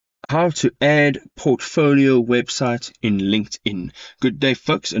How to add portfolio website in LinkedIn. Good day,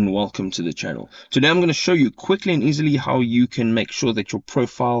 folks, and welcome to the channel. Today I'm going to show you quickly and easily how you can make sure that your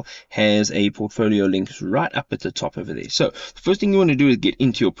profile has a portfolio link right up at the top over there. So the first thing you want to do is get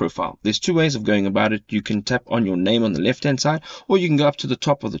into your profile. There's two ways of going about it. You can tap on your name on the left hand side, or you can go up to the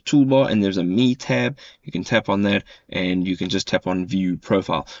top of the toolbar and there's a Me tab. You can tap on that and you can just tap on View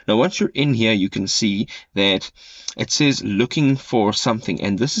Profile. Now once you're in here, you can see that it says looking for something,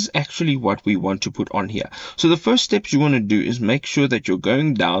 and this is actually what we want to put on here. So the first steps you want to do is make sure that you're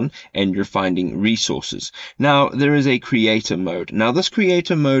going down and you're finding resources. Now there is a creator mode. Now this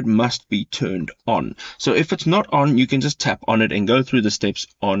creator mode must be turned on. So if it's not on, you can just tap on it and go through the steps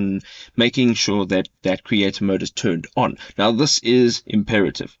on making sure that that creator mode is turned on. Now this is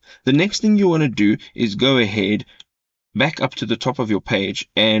imperative. The next thing you want to do is go ahead back up to the top of your page,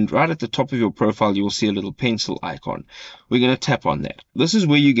 and right at the top of your profile you will see a little pencil icon. We're going to tap on that. This is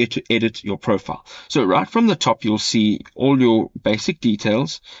where you get to edit your profile. So right from the top you'll see all your basic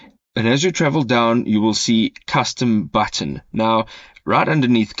details, and as you travel down you will see custom button. Now right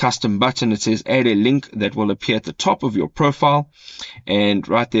underneath custom button it says add a link that will appear at the top of your profile, and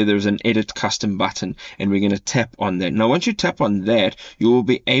right there's an edit custom button, and we're going to tap on that. Now once you tap on that, you will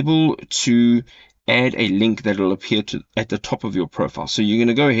be able to add a link that will appear at the top of your profile. So you're going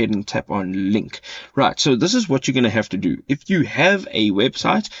to go ahead and tap on link. Right, so this is what you're going to have to do. If you have a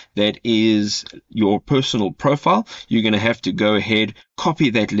website that is your personal profile, you're going to have to go ahead, copy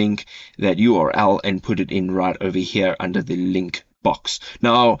that link, that URL, and put it in right over here under the link box.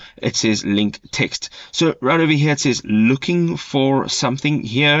 Now it says link text. So right over here it says looking for something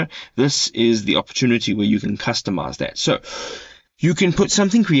here. This is the opportunity where you can customize that. So you can put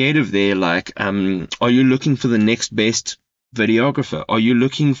something creative there, like are you looking for the next best videographer? Are you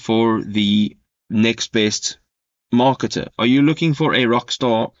looking for the next best marketer? Are you looking for a rock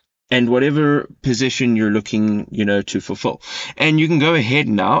star? And whatever position you're looking, to fulfill. And you can go ahead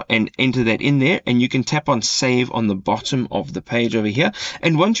now and enter that in there, and you can tap on save on the bottom of the page over here.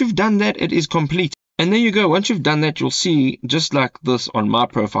 And once you've done that, it is complete. And there you go. Once you've done that, you'll see just like this on my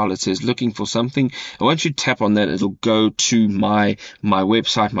profile, it says looking for something. And once you tap on that, it'll go to my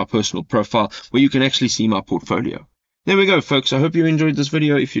website, my personal profile, where you can actually see my portfolio. There we go, folks. I hope you enjoyed this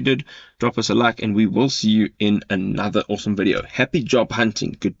video. If you did, drop us a like, and we will see you in another awesome video. Happy job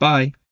hunting. Goodbye.